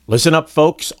Listen up,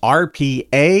 folks.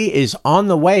 RPA is on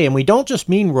the way, and we don't just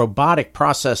mean robotic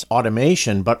process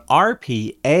automation, but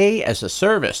RPA as a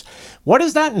service. What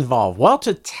does that involve? Well,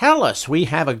 to tell us, we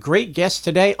have a great guest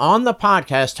today on the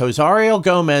podcast, Rosario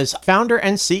Gomez, founder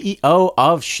and CEO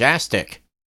of Shastic.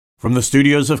 From the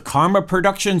studios of Karma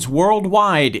Productions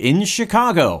Worldwide in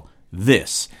Chicago,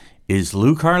 this is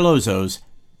Lou Carlozo's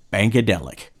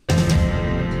Bankadelic.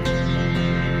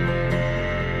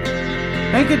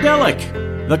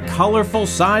 Bankadelic, the colorful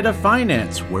side of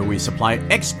finance, where we supply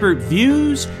expert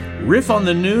views, riff on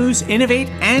the news, innovate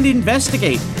and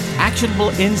investigate. Actionable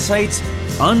insights,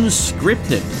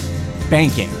 unscripted.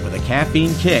 Banking with a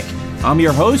caffeine kick. I'm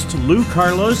your host, Lou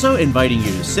Carlozo, inviting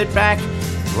you to sit back,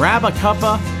 grab a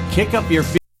cuppa, kick up your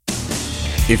feet.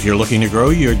 If you're looking to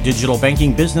grow your digital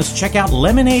banking business, check out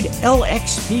Lemonade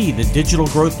LXP, the digital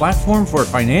growth platform for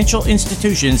financial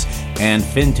institutions and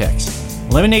fintechs.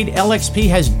 Lemonade LXP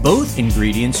has both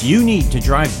ingredients you need to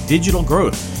drive digital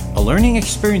growth. A learning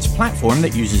experience platform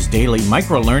that uses daily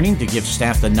micro-learning to give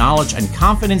staff the knowledge and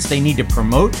confidence they need to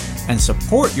promote and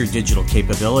support your digital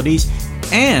capabilities,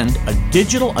 and a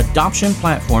digital adoption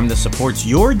platform that supports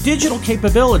your digital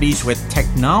capabilities with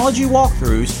technology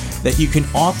walkthroughs that you can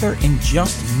author in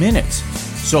just minutes.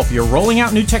 So if you're rolling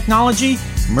out new technology,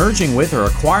 merging with or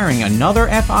acquiring another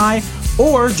FI,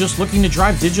 or just looking to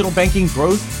drive digital banking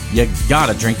growth, you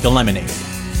gotta drink the lemonade.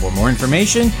 For more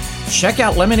information, check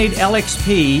out Lemonade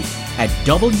LXP at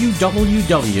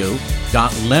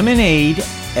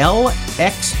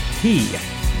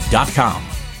www.lemonadelxp.com.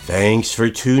 Thanks for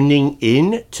tuning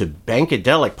in to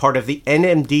Bankadelic, part of the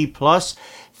NMD Plus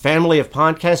family of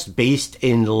podcasts based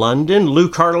in London. Lou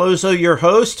Carlozo, your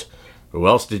host. Who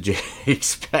else did you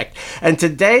expect? And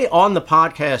today on the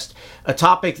podcast, a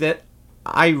topic that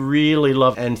I really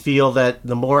love and feel that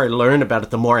the more I learn about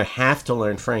it, the more I have to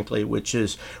learn, frankly, which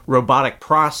is robotic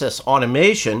process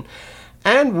automation.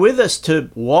 And with us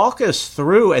to walk us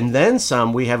through and then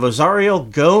some, we have Rosario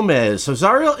Gomez.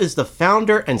 Rosario is the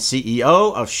founder and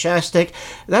CEO of Shastic.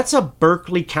 That's a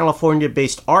Berkeley,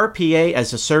 California-based RPA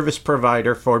as a service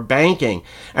provider for banking.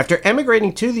 After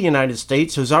emigrating to the United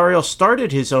States, Rosario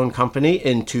started his own company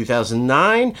in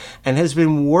 2009 and has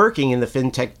been working in the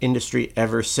fintech industry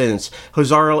ever since.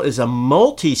 Rosario is a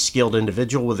multi-skilled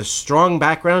individual with a strong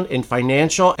background in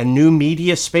financial and new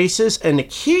media spaces and a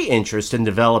key interest in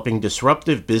developing disruptive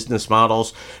business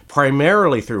models,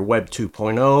 primarily through Web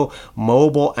 2.0,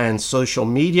 mobile and social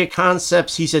media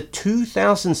concepts. He's a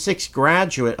 2006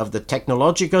 graduate of the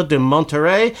Tecnológico de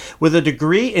Monterrey with a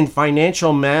degree in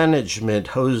financial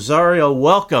management. Rosario,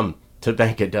 welcome to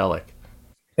Bankadelic.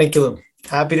 Thank you, Lou.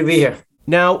 Happy to be here.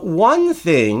 Now, one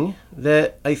thing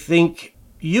that I think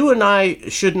you and I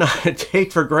should not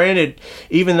take for granted,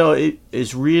 even though it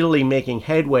is really making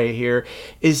headway here,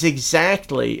 is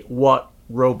exactly what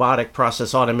robotic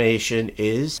process automation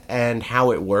is and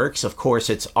how it works. Of course,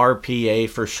 it's RPA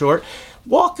for short.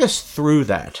 Walk us through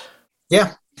that.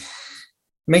 Yeah,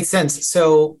 makes sense.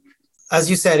 So as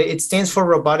you said, it stands for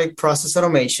robotic process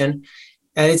automation,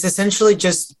 and it's essentially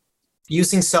just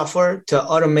using software to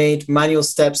automate manual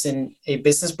steps in a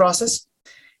business process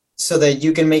so that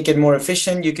you can make it more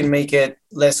efficient, you can make it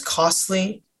less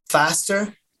costly,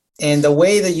 faster. And the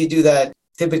way that you do that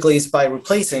typically is by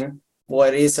replacing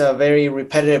what is a very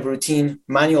repetitive, routine,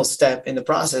 manual step in the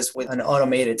process with an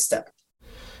automated step.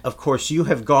 Of course, you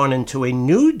have gone into a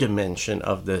new dimension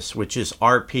of this, which is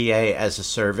RPA as a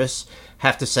service.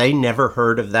 Have to say, never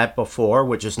heard of that before,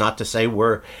 which is not to say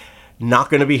we're not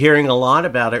going to be hearing a lot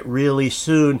about it really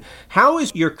soon. How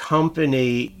is your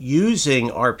company using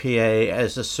RPA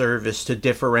as a service to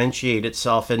differentiate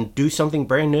itself and do something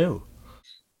brand new?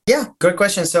 Yeah, good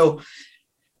question. So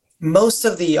most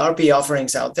of the RPA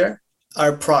offerings out there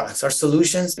are products, are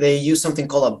solutions. They use something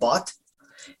called a bot.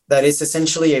 That is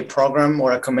essentially a program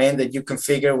or a command that you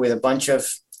configure with a bunch of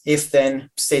if-then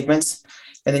statements,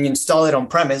 and then you install it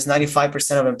on-premise.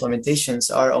 95% of implementations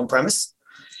are on-premise.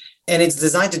 And it's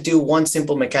designed to do one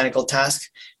simple mechanical task.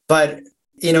 But,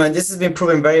 and this has been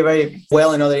proven very, very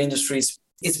well in other industries.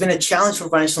 It's been a challenge for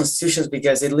financial institutions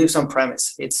because it lives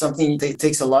on-premise. It's something that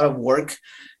takes a lot of work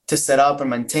to set up and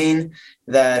maintain,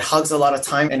 that hogs a lot of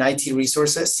time and IT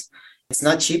resources. It's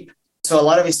not cheap. So a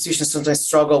lot of institutions sometimes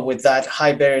struggle with that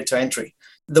high barrier to entry.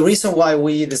 The reason why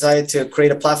we decided to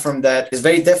create a platform that is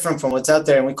very different from what's out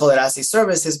there, and we call it as a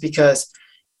service, is because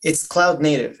it's cloud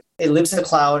native. It lives in the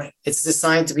cloud. It's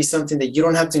designed to be something that you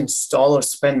don't have to install or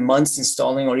spend months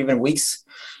installing or even weeks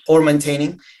or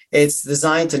maintaining. It's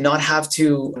designed to not have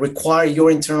to require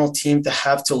your internal team to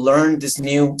have to learn this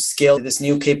new skill, this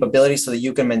new capability so that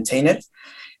you can maintain it.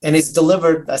 And it's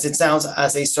delivered, as it sounds,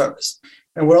 as a service.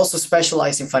 And we're also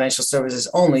specialized in financial services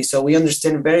only. So we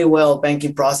understand very well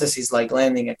banking processes like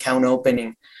lending, account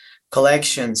opening,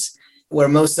 collections, where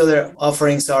most other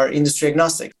offerings are industry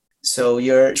agnostic. So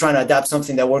you're trying to adapt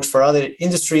something that works for other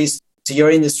industries to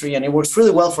your industry, and it works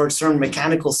really well for certain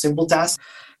mechanical, simple tasks,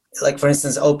 like for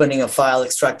instance, opening a file,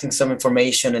 extracting some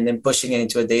information, and then pushing it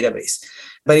into a database.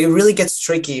 But it really gets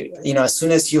tricky, as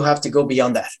soon as you have to go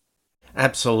beyond that.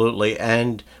 Absolutely.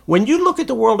 And when you look at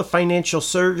the world of financial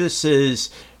services,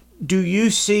 do you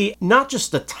see not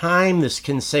just the time this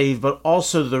can save, but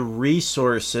also the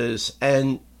resources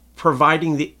and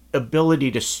providing the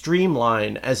ability to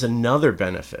streamline as another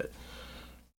benefit?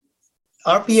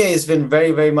 RPA has been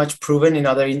very, very much proven in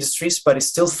other industries, but it's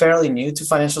still fairly new to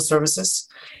financial services.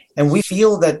 And we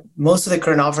feel that most of the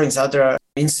current offerings out there are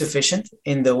insufficient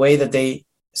in the way that they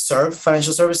serve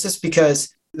financial services,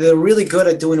 because they're really good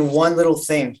at doing one little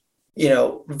thing,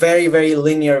 very, very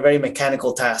linear, very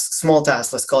mechanical tasks, small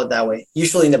tasks, let's call it that way,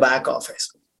 usually in the back office.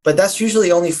 But that's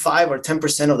usually only 5 or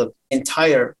 10% of the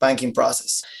entire banking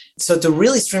process. So to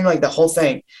really streamline the whole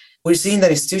thing, we're seeing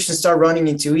that institutions start running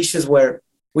into issues where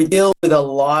we deal with a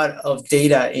lot of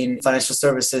data in financial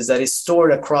services that is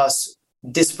stored across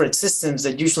disparate systems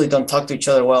that usually don't talk to each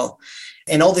other well.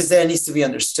 And all this data needs to be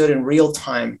understood in real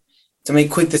time to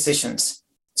make quick decisions.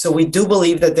 So we do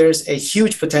believe that there's a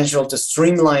huge potential to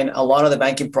streamline a lot of the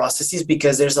banking processes,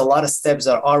 because there's a lot of steps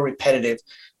that are repetitive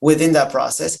within that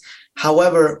process.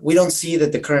 However, we don't see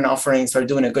that the current offerings are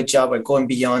doing a good job at going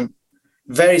beyond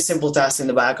very simple tasks in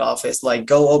the back office, like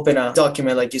go open a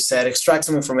document, like you said, extract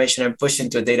some information and push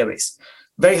into a database.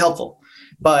 Very helpful.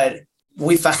 But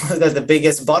we found that the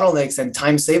biggest bottlenecks and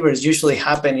time savers usually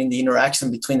happen in the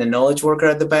interaction between the knowledge worker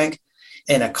at the bank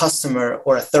and a customer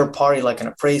or a third party like an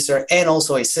appraiser, and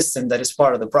also a system that is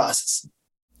part of the process.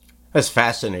 That's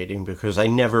fascinating, because I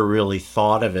never really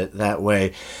thought of it that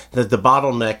way, that the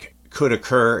bottleneck could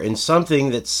occur in something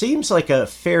that seems like a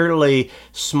fairly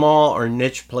small or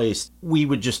niche place we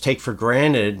would just take for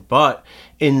granted, but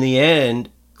in the end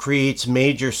creates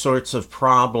major sorts of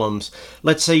problems.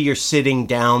 Let's say you're sitting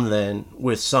down then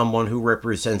with someone who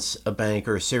represents a bank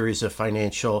or a series of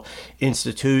financial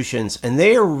institutions, and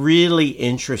they are really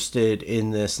interested in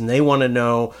this and they want to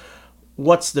know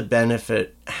what's the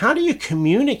benefit. How do you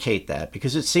communicate that?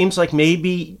 Because it seems like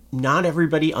maybe not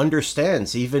everybody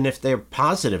understands, even if they're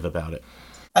positive about it.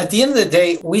 At the end of the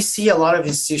day, we see a lot of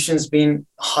institutions being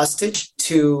hostage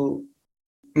to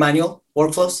manual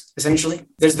workflows, essentially.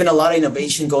 There's been a lot of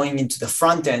innovation going into the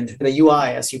front end, the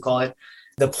UI, as you call it,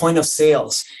 the point of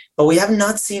sales. But we have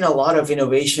not seen a lot of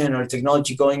innovation or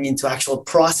technology going into actual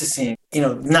processing.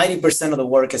 90% of the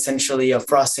work essentially of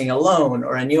processing a loan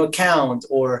or a new account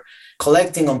or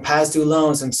collecting on past due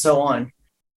loans and so on.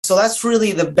 So that's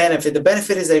really the benefit. The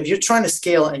benefit is that if you're trying to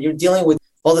scale and you're dealing with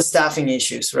all the staffing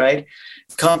issues, right?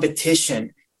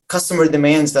 Competition, customer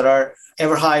demands that are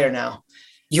ever higher now,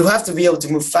 you have to be able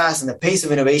to move fast, and the pace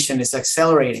of innovation is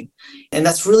accelerating. And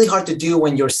that's really hard to do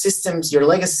when your systems, your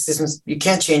legacy systems, you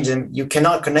can't change them. You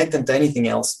cannot connect them to anything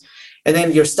else. And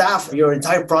then your staff, your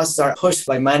entire process are pushed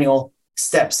by manual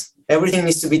steps. Everything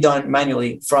needs to be done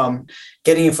manually, from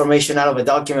getting information out of a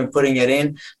document, putting it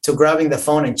in, to grabbing the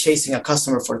phone and chasing a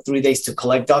customer for 3 days to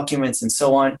collect documents and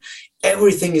so on.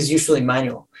 Everything is usually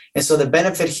manual. And so the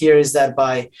benefit here is that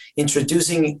by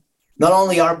introducing not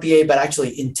only RPA, but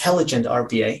actually intelligent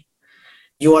RPA,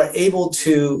 you are able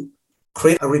to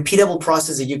create a repeatable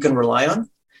process that you can rely on,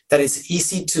 that is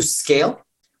easy to scale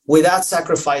without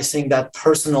sacrificing that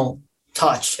personal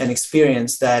touch and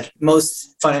experience that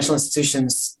most financial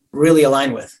institutions really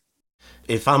align with.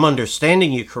 If I'm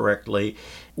understanding you correctly,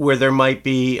 where there might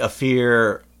be a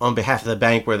fear on behalf of the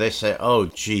bank where they say, oh,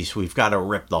 geez, we've got to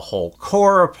rip the whole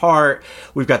core apart.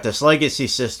 We've got this legacy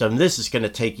system. This is going to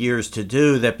take years to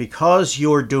do. That because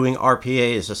you're doing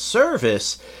RPA as a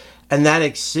service and that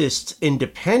exists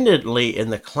independently in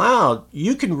the cloud,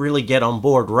 you can really get on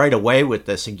board right away with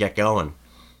this and get going.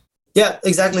 Yeah,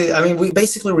 exactly. I mean, we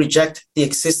basically reject the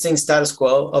existing status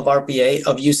quo of RPA,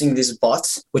 of using these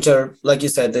bots, which are, like you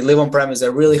said, they live on premise.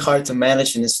 They're really hard to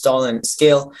manage and install and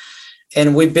scale.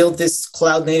 And we built this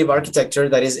cloud native architecture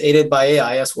that is aided by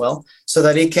AI as well, so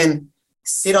that it can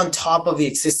sit on top of the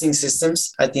existing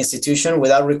systems at the institution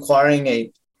without requiring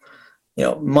a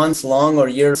month-long or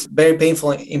years, very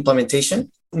painful implementation,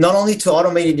 not only to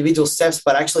automate individual steps,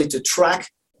 but actually to track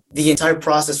the entire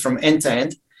process from end to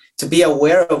end, to be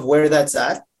aware of where that's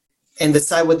at and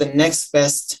decide what the next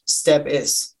best step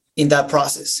is in that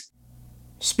process.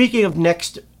 Speaking of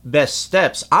next best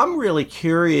steps, I'm really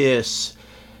curious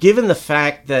Given the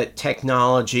fact that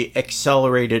technology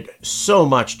accelerated so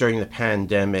much during the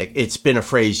pandemic, it's been a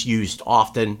phrase used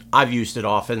often. I've used it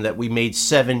often, that we made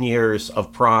 7 years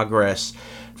of progress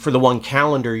for the one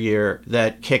calendar year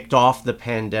that kicked off the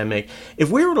pandemic.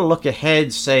 If we were to look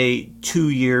ahead, say 2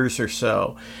 years or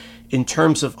so, in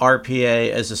terms of RPA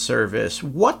as a service,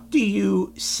 what do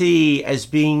you see as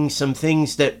being some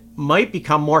things that might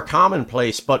become more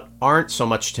commonplace but aren't so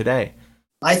much today?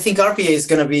 I think RPA is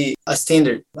going to be a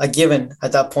standard, a given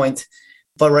at that point.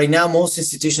 But right now, most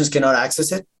institutions cannot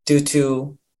access it due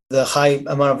to the high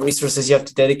amount of resources you have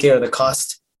to dedicate or the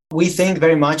cost. We think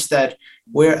very much that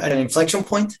we're at an inflection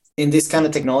point in this kind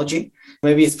of technology.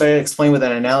 Maybe it's better to explain with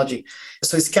an analogy.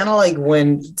 So it's kind of like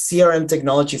when CRM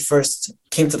technology first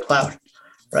came to the cloud,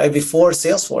 right? Before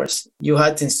Salesforce, you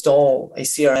had to install a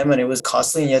CRM and it was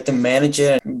costly and you had to manage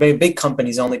it. And very big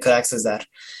companies only could access that.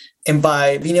 And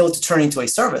by being able to turn into a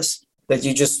service that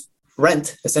you just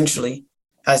rent essentially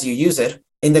as you use it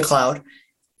in the cloud,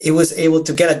 it was able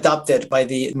to get adopted by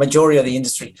the majority of the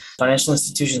industry. Financial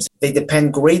institutions, they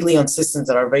depend greatly on systems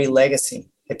that are very legacy,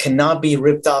 that cannot be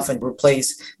ripped off and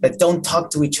replaced, that don't talk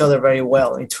to each other very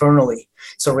well internally.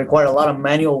 So require a lot of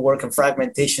manual work and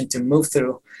fragmentation to move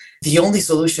through. The only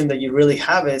solution that you really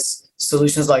have is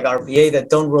solutions like RPA that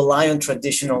don't rely on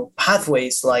traditional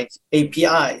pathways like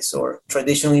APIs or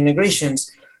traditional integrations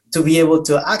to be able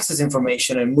to access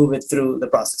information and move it through the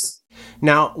process.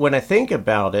 Now, when I think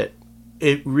about it,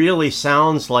 it really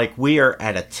sounds like we are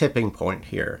at a tipping point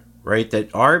here, right?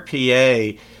 That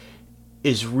RPA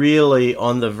is really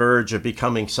on the verge of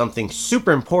becoming something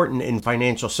super important in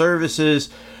financial services,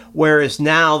 whereas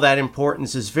now that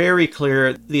importance is very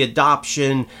clear, the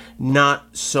adoption,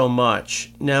 not so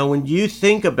much. Now, when you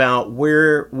think about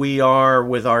where we are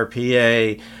with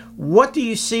RPA, what do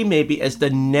you see maybe as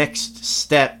the next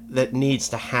step that needs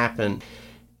to happen?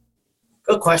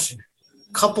 Good question.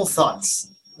 Couple thoughts.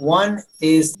 One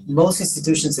is most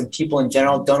institutions and people in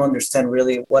general don't understand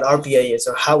really what RPA is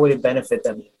or how would it benefit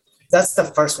them. That's the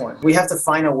first one. We have to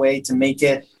find a way to make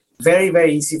it very,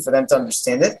 very easy for them to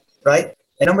understand it, right?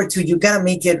 And number two, you got to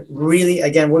make it really,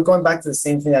 again, we're going back to the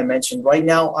same thing I mentioned. Right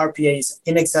now, RPA is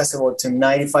inaccessible to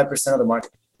 95% of the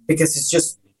market because it's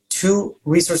just too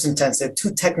resource intensive,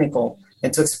 too technical,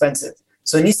 and too expensive.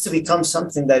 So it needs to become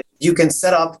something that you can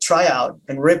set up, try out,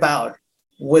 and rip out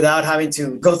without having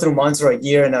to go through months or a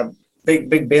year and a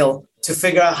big bill to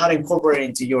figure out how to incorporate it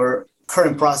into your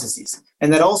current processes.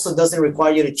 And that also doesn't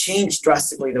require you to change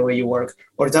drastically the way you work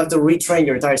or to have to retrain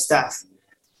your entire staff,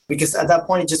 because at that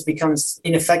point, it just becomes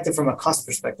ineffective from a cost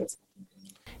perspective.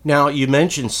 Now, you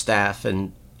mentioned staff,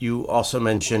 and you also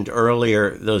mentioned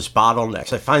earlier those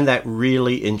bottlenecks. I find that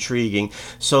really intriguing.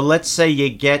 So let's say you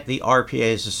get the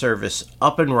RPA as a service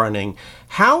up and running.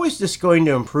 How is this going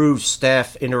to improve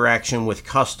staff interaction with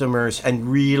customers and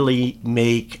really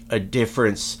make a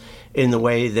difference in the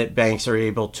way that banks are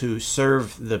able to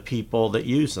serve the people that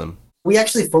use them? We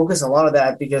actually focus a lot of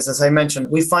that because, as I mentioned,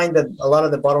 we find that a lot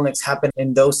of the bottlenecks happen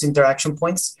in those interaction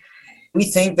points. We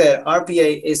think that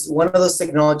RPA is one of those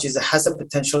technologies that has the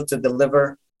potential to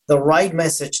deliver the right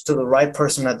message to the right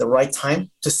person at the right time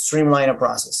to streamline a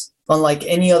process, unlike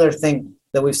any other thing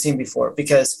that we've seen before.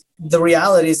 Because the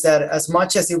reality is that as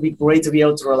much as it would be great to be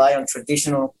able to rely on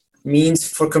traditional means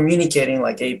for communicating,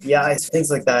 like APIs,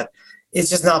 things like that, it's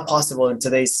just not possible in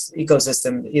today's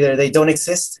ecosystem. Either they don't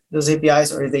exist, those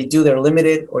APIs, or if they do, they're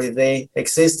limited, or if they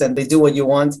exist and they do what you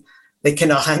want, they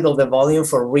cannot handle the volume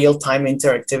for real-time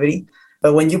interactivity.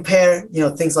 But when you pair,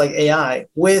 things like AI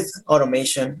with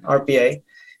automation, RPA,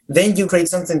 then you create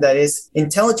something that is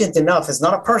intelligent enough. It's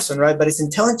not a person, right? But it's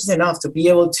intelligent enough to be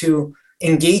able to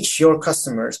engage your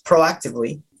customers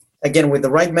proactively, again, with the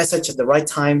right message at the right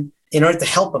time in order to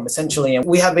help them, essentially. And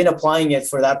we have been applying it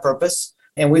for that purpose.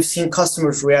 And we've seen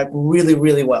customers react really,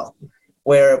 really well,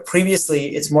 where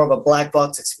previously it's more of a black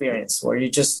box experience where you're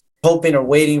just hoping or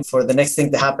waiting for the next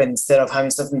thing to happen instead of having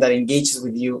something that engages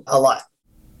with you a lot.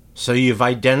 So you've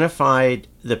identified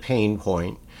the pain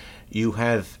point. You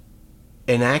have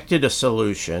enacted a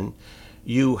solution.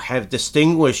 You have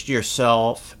distinguished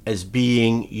yourself as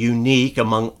being unique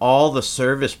among all the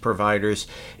service providers.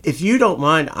 If you don't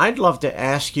mind, I'd love to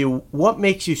ask you what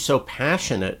makes you so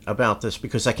passionate about this,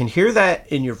 because I can hear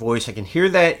that in your voice. I can hear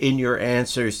that in your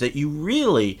answers, that you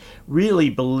really, really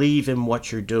believe in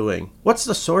what you're doing. What's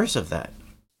the source of that?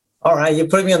 All right, you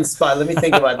put me on the spot. Let me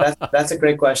think about that. That's a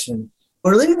great question.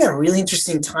 We're living a really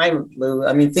interesting time, Lou.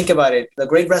 I mean, think about it. The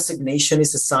Great Resignation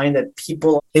is a sign that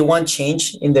people, they want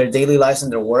change in their daily lives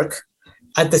and their work.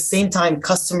 At the same time,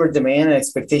 customer demand and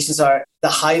expectations are the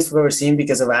highest we've ever seen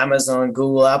because of Amazon,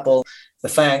 Google, Apple, the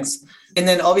FANGs. And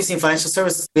then obviously in financial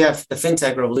services, we have the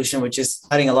fintech revolution, which is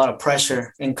adding a lot of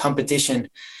pressure and competition.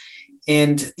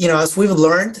 And, as we've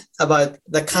learned about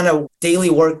the kind of daily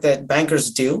work that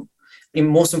bankers do in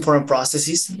most important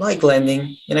processes like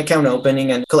lending and account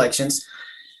opening and collections,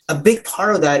 a big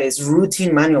part of that is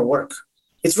routine manual work.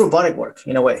 It's robotic work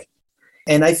in a way.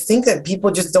 And I think that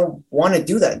people just don't want to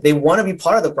do that. They want to be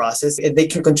part of the process and they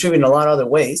can contribute in a lot of other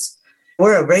ways.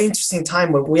 We're at a very interesting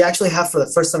time where we actually have for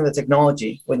the first time the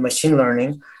technology with machine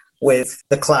learning, with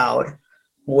the cloud,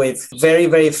 with very,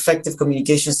 very effective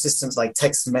communication systems like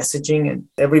text messaging. And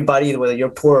everybody, whether you're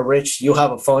poor or rich, you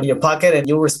have a phone in your pocket and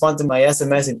you'll respond to my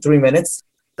SMS in 3 minutes.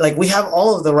 Like we have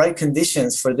all of the right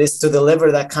conditions for this to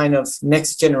deliver that kind of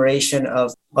next generation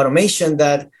of automation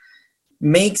that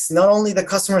makes not only the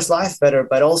customer's life better,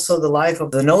 but also the life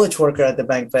of the knowledge worker at the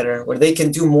bank better, where they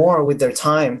can do more with their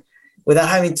time without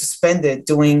having to spend it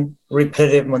doing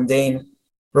repetitive, mundane,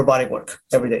 robotic work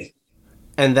every day.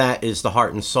 And that is the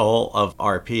heart and soul of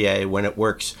RPA when it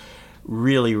works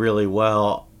really, really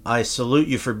well. I salute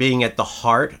you for being at the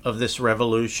heart of this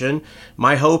revolution.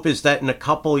 My hope is that in a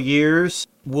couple years,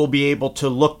 we'll be able to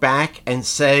look back and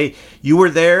say, you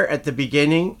were there at the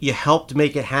beginning, you helped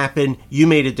make it happen, you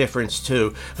made a difference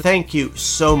too. Thank you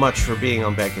so much for being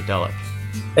on Bankadelic.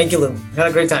 Thank you, Lou. Had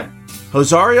a great time.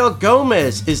 Rosario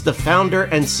Gomez is the founder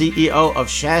and CEO of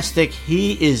Shastic.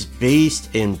 He is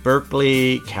based in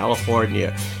Berkeley,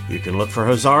 California. You can look for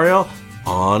Rosario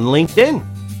on LinkedIn.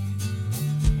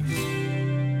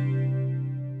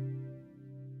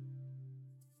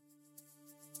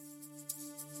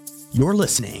 You're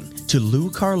listening to Lou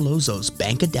Carlozo's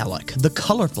Bankadelic, the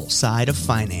colorful side of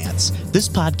finance. This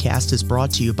podcast is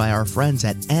brought to you by our friends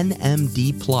at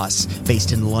NMD Plus,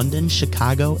 based in London,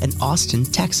 Chicago, and Austin,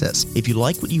 Texas. If you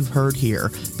like what you've heard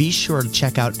here, be sure to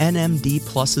check out NMD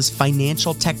Plus's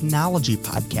financial technology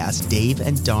podcast, Dave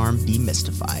and Dharm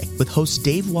Demystify, with hosts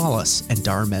Dave Wallace and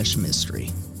Dharmesh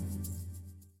Mistry.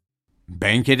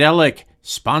 Bankadelic,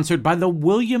 sponsored by the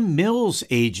William Mills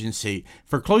Agency.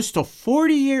 For close to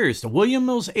 40 years, the William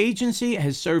Mills Agency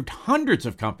has served hundreds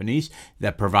of companies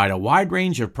that provide a wide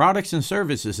range of products and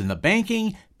services in the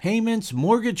banking, payments,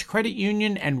 mortgage, credit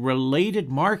union, and related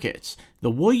markets.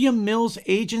 The William Mills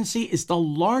Agency is the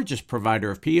largest provider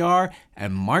of PR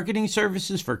and marketing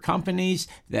services for companies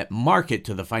that market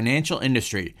to the financial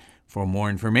industry. For more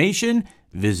information,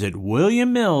 visit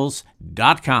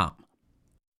williammills.com.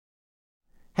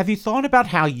 Have you thought about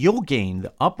how you'll gain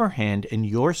the upper hand in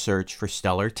your search for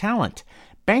stellar talent?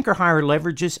 Banker Hire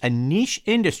leverages a niche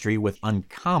industry with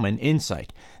uncommon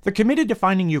insight. They're committed to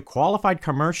finding you qualified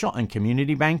commercial and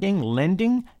community banking,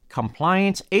 lending,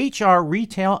 compliance, HR,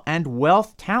 retail, and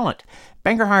wealth talent.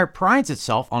 Banker Hire prides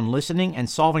itself on listening and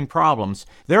solving problems.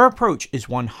 Their approach is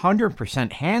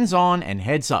 100% hands-on and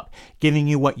heads-up, giving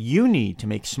you what you need to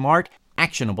make smart,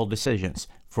 actionable decisions.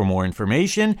 For more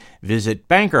information, visit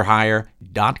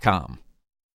bankerhire.com.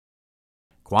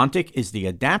 Quantic is the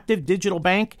adaptive digital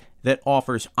bank that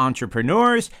offers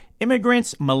entrepreneurs,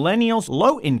 immigrants, millennials,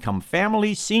 low-income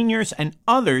families, seniors, and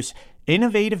others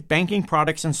innovative banking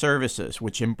products and services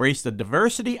which embrace the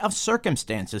diversity of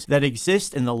circumstances that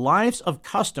exist in the lives of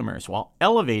customers while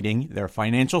elevating their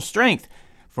financial strength.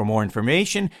 For more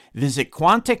information, visit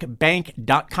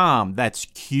quanticbank.com. That's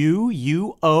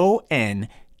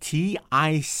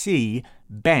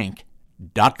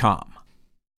QUONTICbank.com.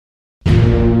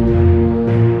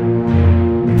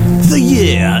 The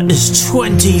year is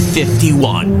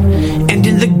 2051, and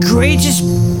in the greatest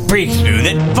breakthrough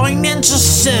that financial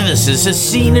services has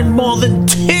seen in more than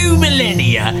 2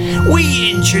 millennia, we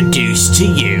introduce to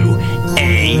you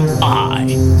AI,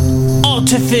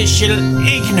 artificial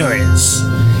ignorance.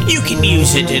 You can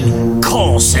use it in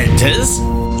call centers.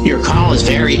 Your call is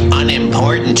very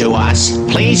unimportant to us.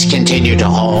 Please continue to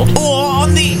hold. Or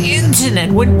on the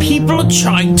internet when people are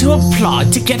trying to apply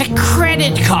to get a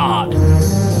credit card.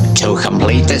 To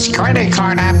complete this credit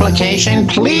card application,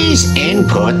 please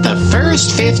input the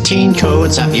first 15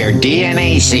 codes of your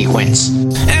DNA sequence.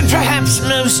 And perhaps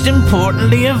most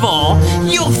importantly of all,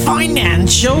 your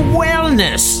financial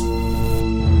wellness.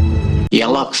 You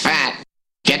look fat.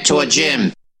 Get to a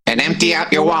gym and empty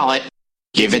out your wallet.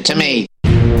 Give it to me.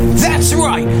 That's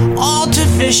right,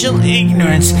 artificial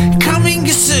ignorance coming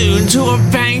soon to a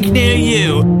bank near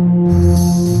you.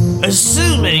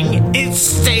 Assuming it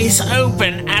stays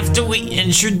open after we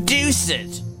introduce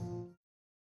it.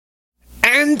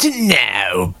 And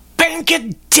now,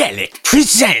 Bankadelic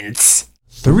presents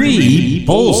 3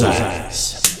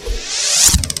 Bullseyes.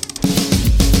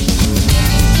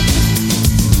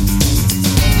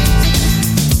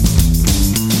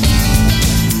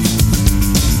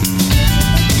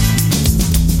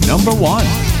 number 1.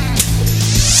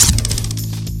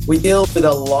 We deal with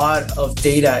a lot of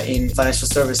data in financial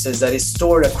services that is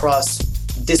stored across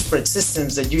disparate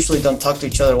systems that usually don't talk to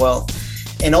each other well.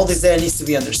 And all this data needs to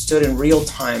be understood in real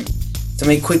time to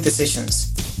make quick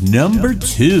decisions. Number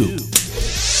 2.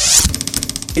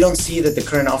 We don't see that the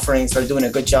current offerings are doing a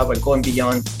good job at going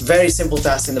beyond very simple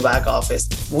tasks in the back office.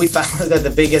 We found that the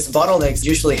biggest bottlenecks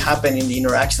usually happen in the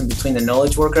interaction between the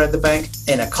knowledge worker at the bank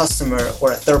and a customer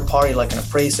or a third party like an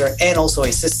appraiser, and also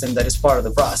a system that is part of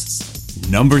the process.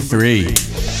 Number 3.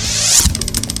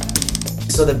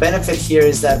 So the benefit here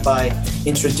is that by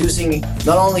introducing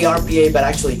not only RPA, but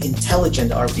actually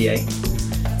intelligent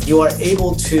RPA, you are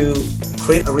able to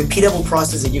create a repeatable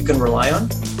process that you can rely on,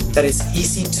 that is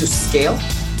easy to scale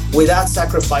without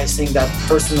sacrificing that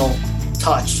personal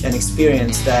touch and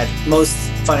experience that most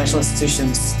financial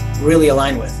institutions really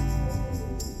align with.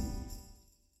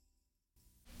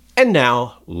 And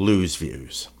now, Lou's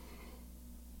views.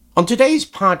 On today's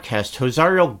podcast,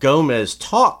 Josariel Gomez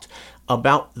talked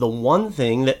about the one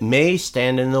thing that may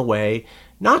stand in the way,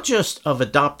 not just of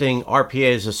adopting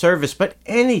RPA as a service, but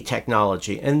any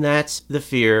technology, and that's the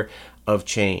fear of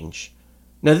change.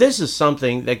 Now, this is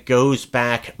something that goes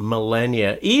back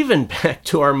millennia, even back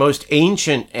to our most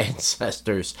ancient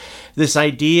ancestors. This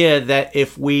idea that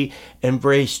if we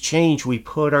embrace change, we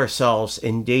put ourselves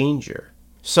in danger.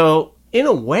 So, in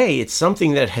a way, it's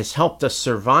something that has helped us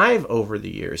survive over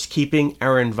the years, keeping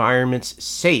our environments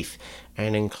safe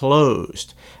and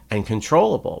enclosed and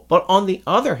controllable. But on the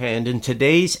other hand, in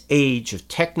today's age of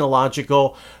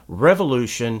technological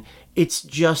revolution, it's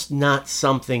just not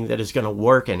something that is going to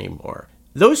work anymore.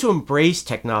 Those who embrace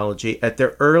technology at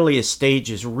their earliest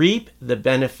stages reap the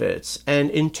benefits. And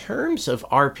in terms of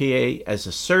RPA as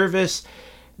a service,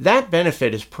 that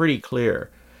benefit is pretty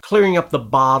clear. Clearing up the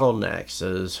bottlenecks,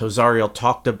 as Josariel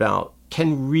talked about,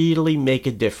 can really make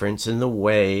a difference in the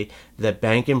way that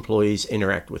bank employees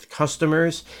interact with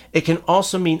customers. It can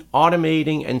also mean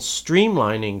automating and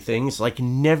streamlining things like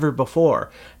never before.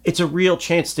 It's a real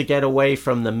chance to get away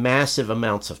from the massive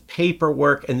amounts of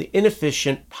paperwork and the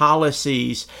inefficient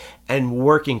policies and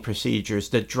working procedures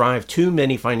that drive too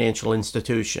many financial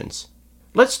institutions.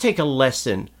 Let's take a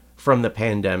lesson from the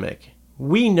pandemic.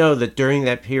 We know that during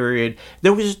that period,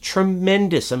 there was a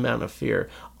tremendous amount of fear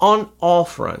on all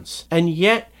fronts, and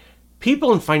yet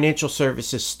people in financial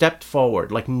services stepped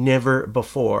forward like never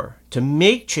before to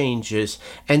make changes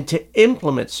and to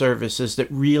implement services that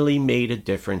really made a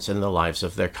difference in the lives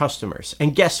of their customers.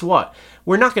 And guess what?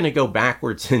 We're not going to go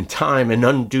backwards in time and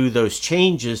undo those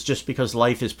changes just because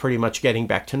life is pretty much getting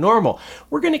back to normal.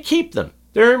 We're going to keep them.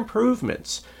 They're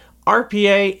improvements.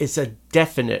 RPA is a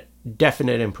definite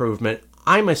improvement.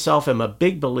 I myself am a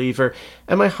big believer,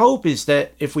 and my hope is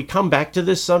that if we come back to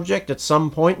this subject at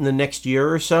some point in the next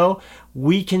year or so,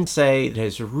 we can say it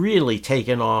has really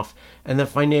taken off and the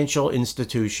financial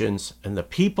institutions and the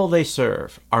people they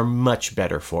serve are much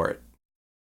better for it.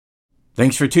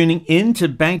 Thanks for tuning in to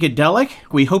Bankadelic.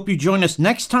 We hope you join us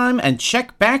next time and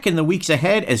check back in the weeks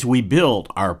ahead as we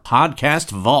build our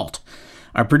podcast vault.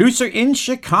 Our producer in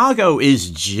Chicago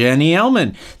is Jenny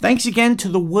Ellman. Thanks again to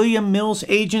the William Mills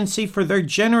Agency for their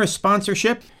generous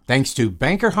sponsorship. Thanks to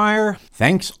Banker Hire.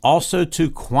 Thanks also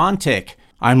to Quantic.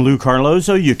 I'm Lou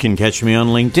Carlozo. You can catch me on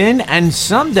LinkedIn and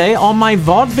someday on my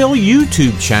Vaudeville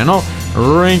YouTube channel,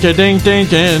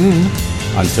 Rink-a-dink-dink-din.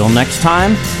 Until next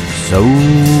time, so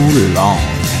long.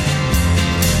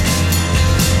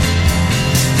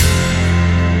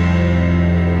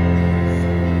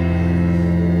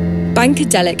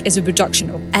 Bankadelic is a production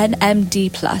of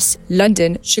NMD+,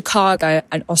 London, Chicago,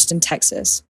 and Austin,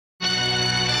 Texas.